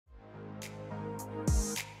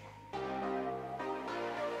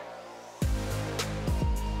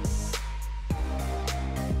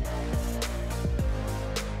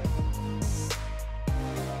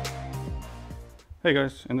Hey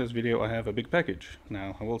guys, in this video I have a big package.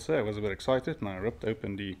 Now I will say I was a bit excited and I ripped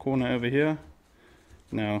open the corner over here.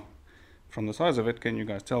 Now from the size of it, can you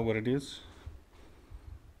guys tell what it is?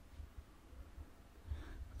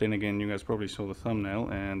 Then again, you guys probably saw the thumbnail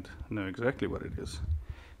and know exactly what it is.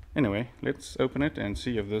 Anyway, let's open it and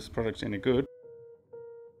see if this product's any good.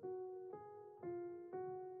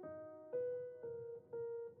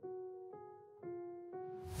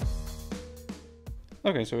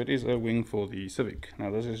 Okay, so it is a wing for the Civic. Now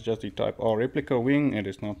this is just the TypeR Replica wing, it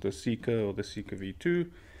is not the Seeker or the Seeker V2.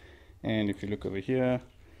 And if you look over here,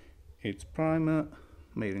 it's primer,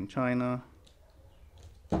 made in China.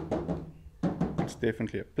 It's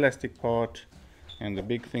definitely a plastic part. And the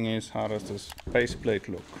big thing is, how does this base plate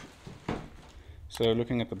look? So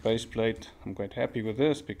looking at the base plate, I'm quite happy with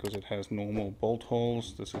this because it has normal bolt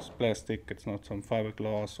holes. This is plastic, it's not some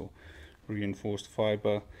fiberglass or reinforced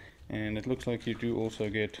fiber. And it looks like you do also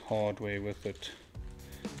get hardware with it.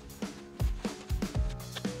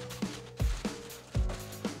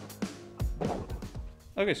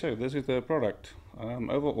 Okay, so this is the product.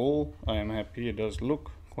 Overall, I am happy. It does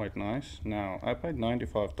look quite nice. Now, I paid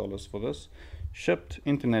 $95 for this, shipped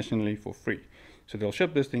internationally for free. So they'll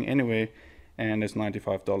ship this thing anyway, and it's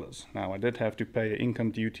 $95. Now, I did have to pay an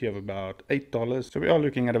income duty of about $8. So we are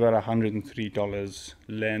looking at about $103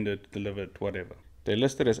 landed, delivered, whatever. They're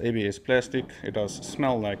listed as ABS plastic. It does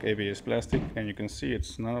smell like ABS plastic, and you can see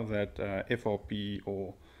it's none of that FRP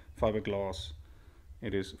or fiberglass.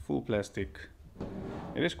 It is full plastic.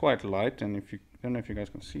 It is quite light, and if you don't know if you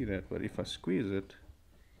guys can see that, but if I squeeze it,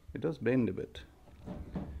 it does bend a bit.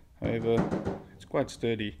 However, it's quite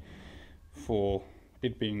sturdy for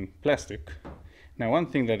it being plastic. Now, one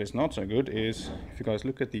thing that is not so good is if you guys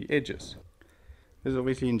look at the edges. This is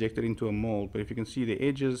obviously injected into a mold, but if you can see the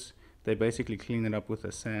edges, they basically clean it up with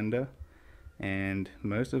a sander, and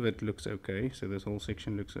most of it looks okay. So this whole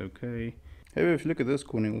section looks okay. However, if you look at this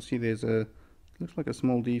corner, you'll see there's a looks like a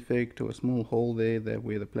small defect or a small hole there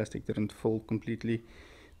where the plastic didn't fill completely.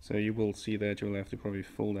 So you will see that you'll have to probably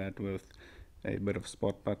fill that with a bit of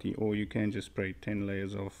spot putty, or you can just spray 10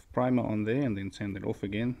 layers of primer on there and then sand it off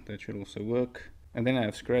again. That should also work. And then I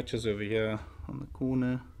have scratches over here on the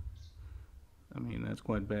corner. I mean, that's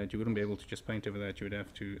quite bad. You wouldn't be able to just paint over that. You would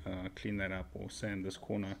have to clean that up or sand this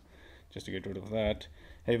corner just to get rid of that.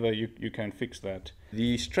 However, you can fix that.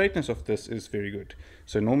 The straightness of this is very good.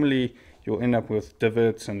 So normally you'll end up with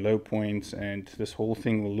divots and low points, and this whole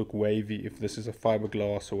thing will look wavy if this is a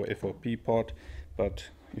fiberglass or FRP part. But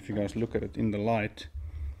if you guys look at it in the light,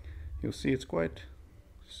 you'll see it's quite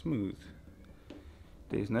smooth.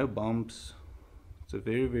 There's no bumps. It's a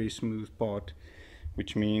very, very smooth part,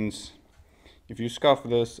 which means if you scuff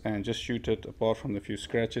this and just shoot it, apart from the few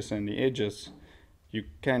scratches and the edges, you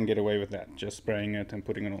can get away with that, just spraying it and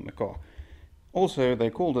putting it on the car. Also, they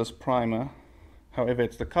call this primer. However,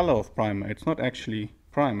 it's the color of primer. It's not actually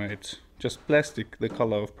primer, it's just plastic, the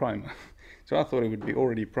color of primer. So I thought it would be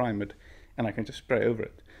already primed and I can just spray over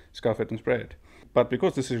it, scuff it and spray it. But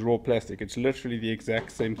because this is raw plastic, it's literally the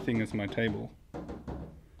exact same thing as my table.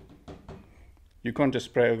 You can't just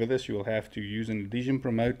spray over this, you will have to use an Adhesion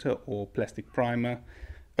Promoter or plastic primer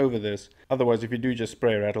over this. Otherwise, if you do just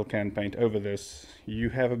spray rattle can paint over this, you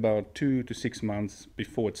have about 2 to 6 months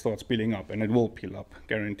before it starts peeling up, and it will peel up,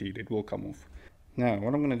 guaranteed, it will come off. Now,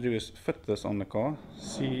 what I'm going to do is fit this on the car,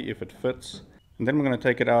 see if it fits. And then we're going to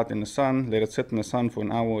take it out in the sun, let it sit in the sun for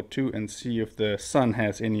an hour or two and see if the sun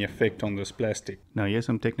has any effect on this plastic. Now, here's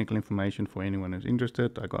some technical information for anyone who's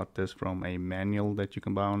interested. I got this from a manual that you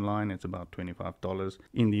can buy online. It's about $25.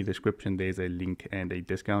 In the description, there's a link and a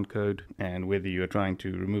discount code. And whether you're trying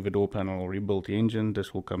to remove a door panel or rebuild the engine,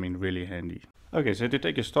 this will come in really handy. Okay, so to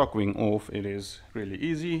take your stock wing off, it is really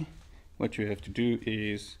easy. What you have to do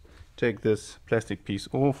is take this plastic piece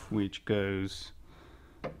off, which goes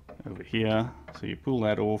over here. So you pull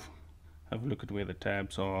that off, have a look at where the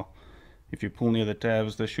tabs are. If you pull near the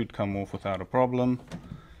tabs, they should come off without a problem.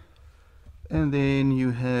 And then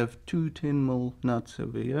you have two 10mm nuts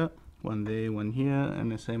over here, one there, one here,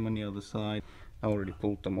 and the same on the other side. I already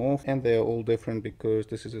pulled them off, and they're all different because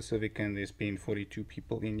this is a Civic and there's been 42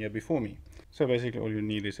 people in here before me. So basically all you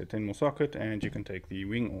need is a 10mm socket and you can take the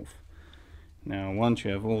wing off. Now once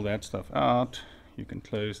you have all that stuff out, you can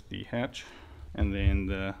close the hatch, and then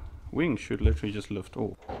the wing should literally just lift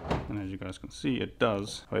off. And as you guys can see, it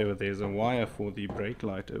does. However, there's a wire for the brake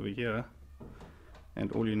light over here, and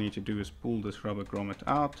all you need to do is pull this rubber grommet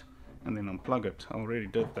out and then unplug it. I already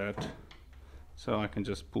did that, so I can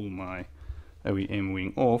just pull my OEM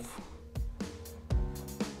wing off.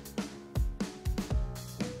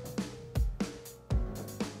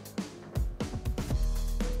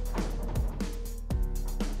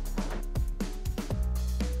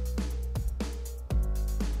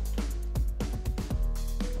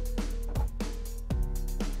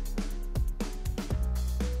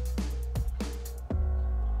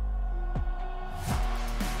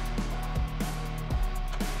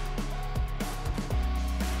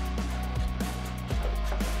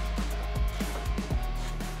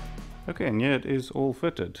 Okay, and yeah, it is all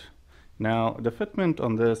fitted. Now the fitment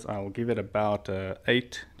on this, I'll give it about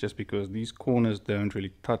 8, just because these corners don't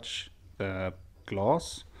really touch the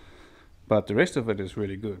glass, but the rest of it is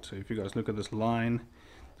really good. So if you guys look at this line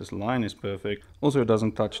is perfect. Also, it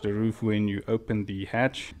doesn't touch the roof when you open the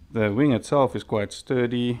hatch. The wing itself is quite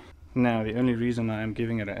sturdy. Now the only reason I am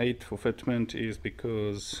giving it an 8 for fitment is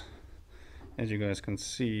because, as you guys can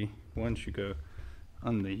see, once you go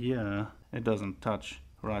under here, it doesn't touch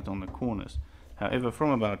right on the corners. However,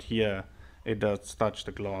 from about here, it does touch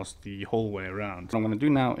the glass the whole way around. What I'm going to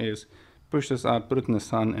do now is push this out, put it in the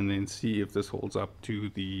sun, and then see if this holds up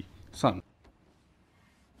to the sun.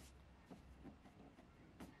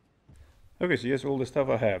 Okay, so here's all the stuff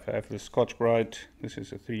I have. I have the Scotch-Brite. This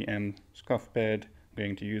is a 3M scuff pad. I'm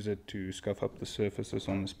going to use it to scuff up the surfaces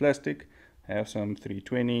on this plastic. I have some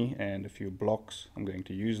 320 and a few blocks. I'm going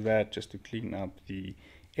to use that just to clean up the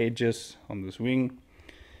edges on this wing.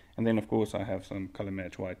 And then of course I have some color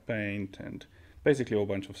match white paint and basically a whole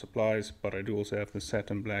bunch of supplies, but I do also have the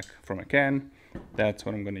satin black from a can. That's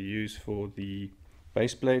what I'm going to use for the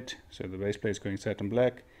base plate. So the base plate is going satin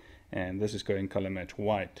black and this is going color match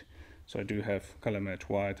white. So I do have color match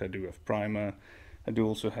white, I do have primer. I do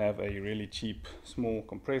also have a really cheap small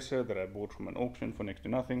compressor that I bought from an auction for next to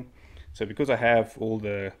nothing. So because I have all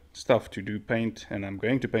the stuff to do paint, and I'm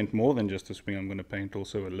going to paint more than just this wing, I'm going to paint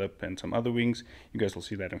also a lip and some other wings. You guys will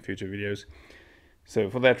see that in future videos. So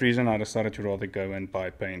for that reason I decided to rather go and buy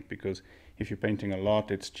paint, because if you're painting a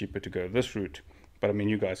lot it's cheaper to go this route. But I mean,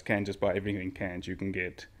 you guys can just buy everything in cans. You can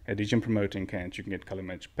get Adhesion Promoter in cans, you can get color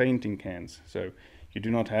match paint in cans. So you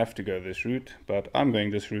do not have to go this route, but I'm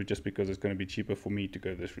going this route just because it's going to be cheaper for me to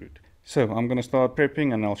go this route. So I'm going to start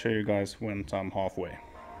prepping and I'll show you guys once I'm halfway.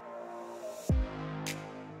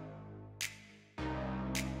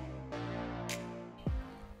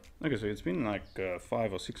 Okay, so it's been like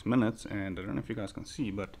 5 or 6 minutes, and I don't know if you guys can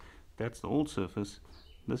see, but that's the old surface.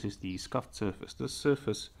 This is the scuffed surface. This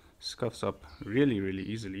surface scuffs up really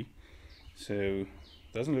easily, so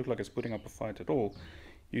it doesn't look like it's putting up a fight at all.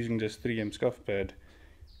 Using this 3M scuff pad,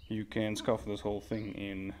 you can scuff this whole thing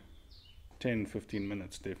in 10-15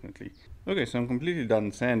 minutes definitely. Okay, so I'm completely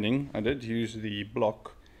done sanding. I did use the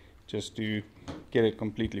block just to get it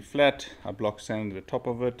completely flat. I block sanded the top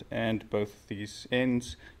of it and both these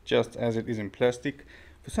ends just as it is in plastic.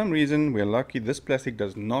 For some reason we're lucky, this plastic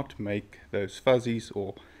does not make those fuzzies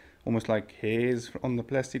or almost like hairs on the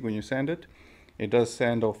plastic when you sand it. It does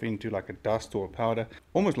sand off into like a dust or a powder,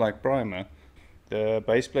 almost like primer. The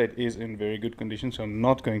base plate is in very good condition, so I'm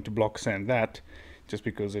not going to block sand that just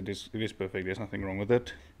because it is perfect. There's nothing wrong with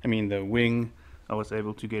it. I mean, the wing, I was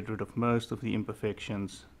able to get rid of most of the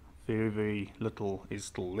imperfections. Very little is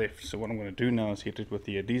still left. So what I'm going to do now is hit it with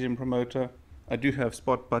the Adhesion Promoter. I do have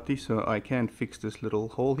spot putty, so I can fix this little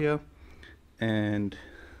hole here. And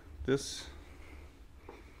this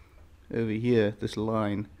over here, this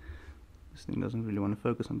line, this thing doesn't really want to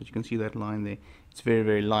focus on, but you can see that line there. It's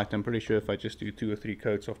very light. I'm pretty sure if I just do 2 or 3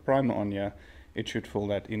 coats of primer on here, it should fill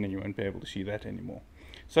that in and you won't be able to see that anymore.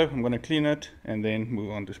 So I'm going to clean it and then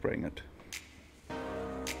move on to spraying it.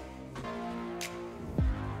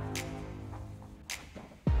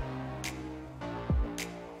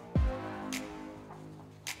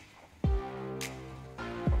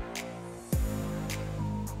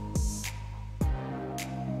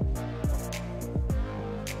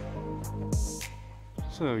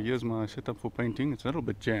 So here's my setup for painting. It's a little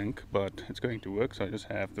bit jank, but it's going to work. So I just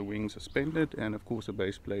have the wing suspended, and of course the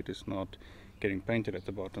base plate is not getting painted at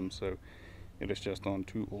the bottom, so it is just on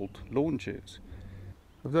 2 old lawn chairs.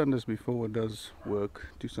 I've done this before, it does work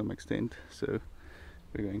to some extent, so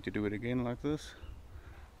we're going to do it again like this.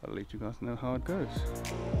 I'll let you guys know how it goes.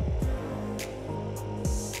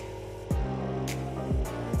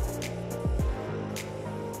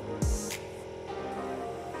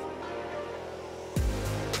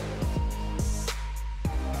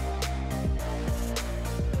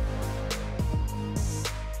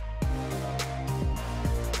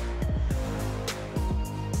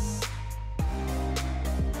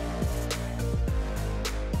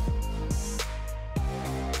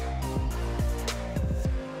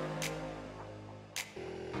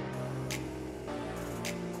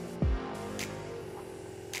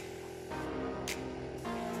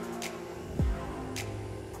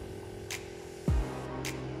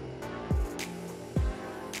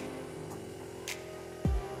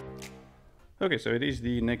 Okay, so it is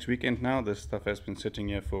the next weekend now. This stuff has been sitting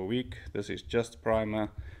here for a week. This is just primer.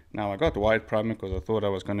 Now I got white primer because I thought I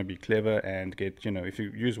was going to be clever and get, you know, if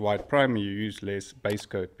you use white primer you use less base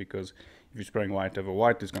coat, because if you're spraying white over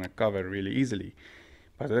white it's going to cover really easily.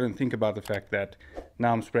 but I didn't think about the fact that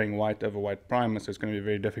now I'm spraying white over white primer, so it's going to be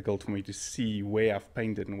very difficult for me to see where I've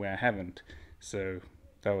painted and where I haven't. So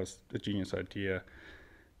that was a genius idea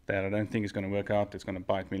that I don't think is going to work out. It's going to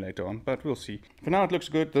bite me later on, but we'll see. For now it looks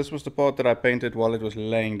good. This was the part that I painted while it was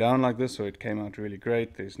laying down like this, so it came out really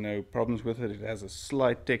great. There's no problems with it. It has a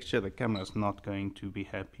slight texture. The camera's not going to be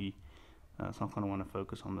happy. It's not going to want to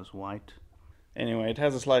focus on this white. Anyway, it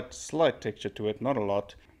has a slight texture to it, not a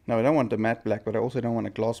lot. Now I don't want the matte black, but I also don't want a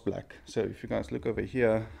gloss black. So if you guys look over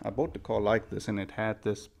here, I bought the car like this and it had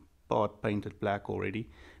this part painted black already.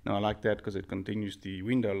 Now I like that because it continues the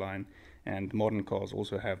window line, and modern cars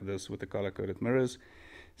also have this with the color coded mirrors.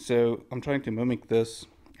 So I'm trying to mimic this,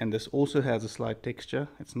 and this also has a slight texture.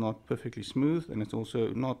 It's not perfectly smooth, and it's also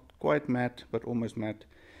not quite matte, but almost matte.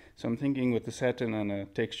 So I'm thinking with the satin and a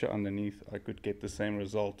texture underneath, I could get the same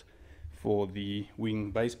result for the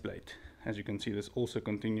wing base plate. As you can see, this also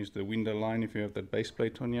continues the window line if you have that base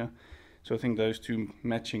plate on here. So I think those two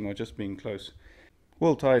matching or just being close.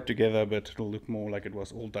 We'll tie it together, but it'll look more like it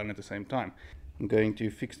was all done at the same time. I'm going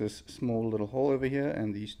to fix this small little hole over here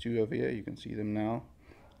and these two over here. You can see them now.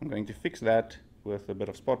 I'm going to fix that with a bit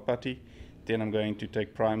of spot putty. Then I'm going to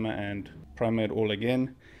take primer and primer it all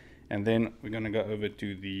again. And then we're going to go over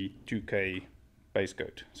to the 2K base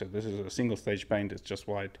coat. So this is a single stage paint. It's just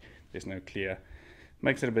white. There's no clear.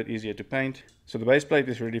 Makes it a bit easier to paint. So the base plate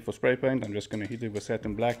is ready for spray paint. I'm just going to hit it with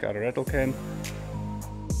satin black out of rattle can.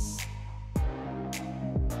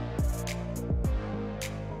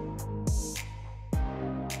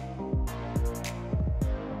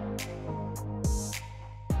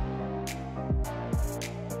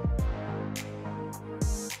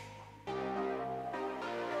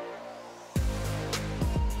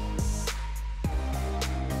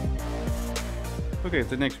 Okay, it's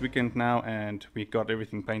the next weekend now, and we got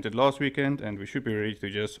everything painted last weekend, and we should be ready to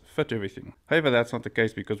just fit everything. However, that's not the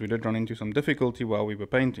case because we did run into some difficulty while we were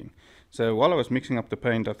painting. So while I was mixing up the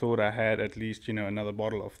paint, I thought I had at least, another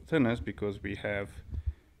bottle of thinners, because we have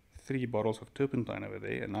 3 bottles of turpentine over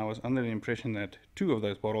there, and I was under the impression that 2 of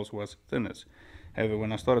those bottles was thinners. However,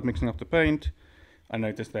 when I started mixing up the paint, I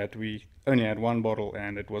noticed that we only had 1 bottle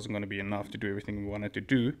and it wasn't going to be enough to do everything we wanted to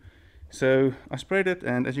do. So I sprayed it,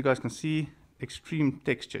 and as you guys can see, extreme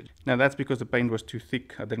texture. Now that's because the paint was too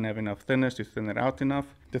thick. I didn't have enough thinners to thin it out enough.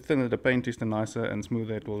 The thinner the paint is, the nicer and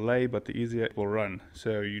smoother it will lay, but the easier it will run.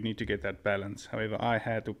 So you need to get that balance. However, I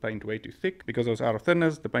had to paint way too thick because I was out of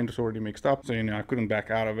thinners. The paint was already mixed up, so I couldn't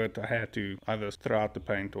back out of it. I had to either throw out the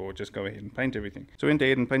paint or just go ahead and paint everything. So I went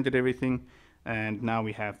ahead and painted everything, and now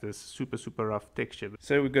we have this super rough texture.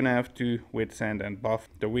 So we're gonna have to wet sand and buff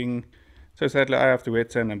the wing. So sadly I have to wet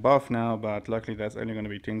sand and buff now, but luckily that's only going to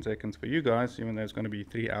be 10 seconds for you guys, even though it's going to be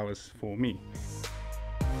 3 hours for me.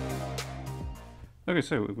 Okay,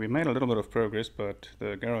 so we made a little bit of progress, but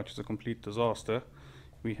the garage is a complete disaster.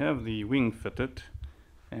 We have the wing fitted,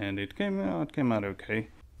 and it came out okay.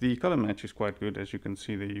 The color match is quite good. As you can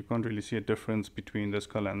see there, you can't really see a difference between this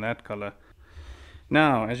color and that color.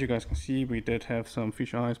 Now, as you guys can see, we did have some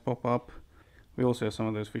fish eyes pop up. We also have some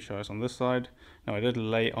of those fish eyes on this side. Now I did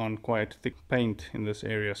lay on quite thick paint in this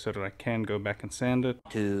area so that I can go back and sand it.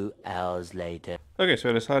 2 hours later. Okay, so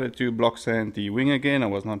I decided to block sand the wing again. I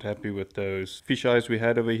was not happy with those fish eyes we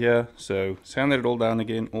had over here, so sanded it all down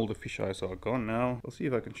again. All the fish eyes are gone now. I'll see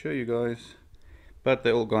if I can show you guys. But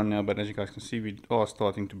they're all gone now, but as you guys can see, we are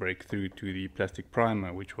starting to break through to the plastic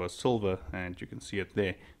primer, which was silver, and you can see it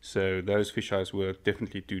there. So those fish eyes were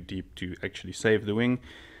definitely too deep to actually save the wing.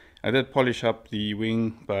 I did polish up the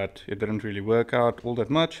wing, but it didn't really work out all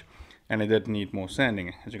that much, and it did need more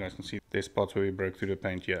sanding. As you guys can see, there's spots where we broke through the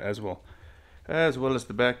paint here as well. As well as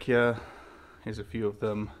the back here, here's a few of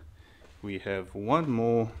them. We have one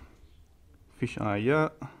more fish eye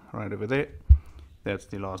here, right over there. That's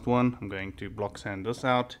the last one. I'm going to block sand this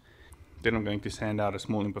out. Then I'm going to sand out a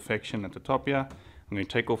small imperfection at the top here. I'm going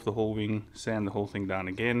to take off the whole wing, sand the whole thing down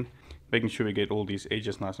again, making sure we get all these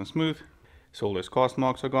edges nice and smooth. So all those cast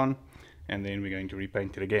marks are gone, and then we're going to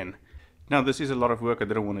repaint it again. Now this is a lot of work. I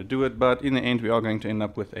didn't want to do it, but in the end we are going to end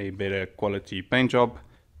up with a better quality paint job.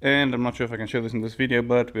 And I'm not sure if I can show this in this video,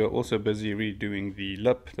 but we are also busy redoing the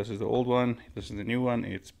lip. This is the old one, this is the new one.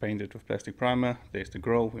 It's painted with plastic primer. There's the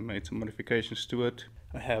grill. We made some modifications to it.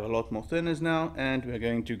 I have a lot more thinners now, and we're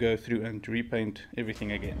going to go through and repaint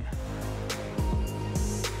everything again.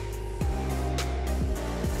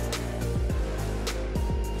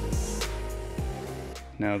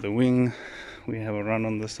 Now the wing, we have a run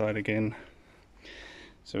on this side again.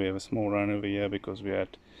 So we have a small run over here because we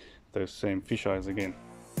had those same fish eyes again.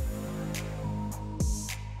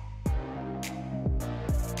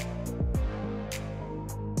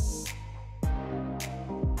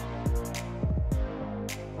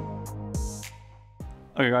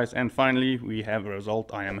 Okay guys, and finally we have a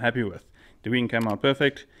result I am happy with. The wing came out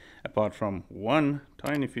perfect, apart from one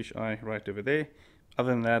tiny fisheye right over there.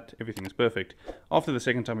 Other than that, everything is perfect. After the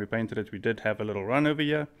second time we painted it, we did have a little run over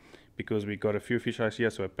here, because we got a few fisheyes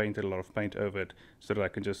here, so I painted a lot of paint over it, so that I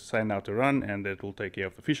can just sand out the run, and it will take care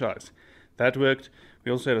of the fisheyes. That worked.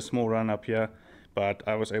 We also had a small run up here, but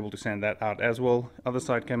I was able to sand that out as well. Other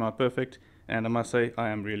side came out perfect, and I must say I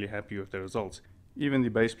am really happy with the results. Even the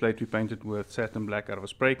base plate we painted with satin black out of a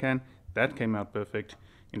spray can, that came out perfect.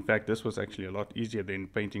 In fact, this was actually a lot easier than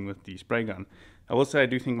painting with the spray gun. I will say I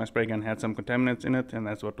do think my spray gun had some contaminants in it, and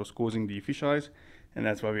that's what was causing the fisheyes, and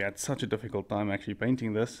that's why we had such a difficult time actually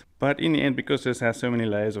painting this. But in the end, because this has so many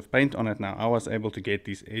layers of paint on it now, I was able to get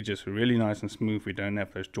these edges really nice and smooth. We don't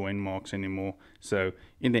have those join marks anymore. So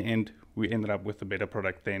in the end, we ended up with a better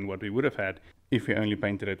product than what we would have had if we only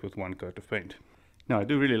painted it with one coat of paint. Now I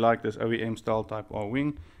do really like this OEM style TypeR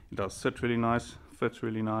wing. It does sit really nice, fits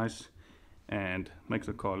really nice, and makes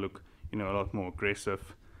the car look, a lot more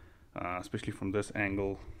aggressive, especially from this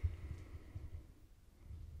angle.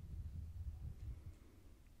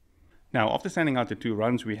 Now, after sanding out the two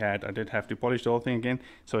runs we had, I did have to polish the whole thing again,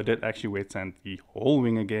 so I did actually wet sand the whole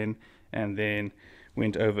wing again, and then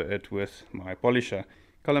went over it with my polisher.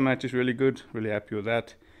 Color match is really good, really happy with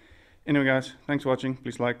that. Anyway guys, thanks for watching.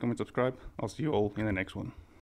 Please like, comment, subscribe. I'll see you all in the next one.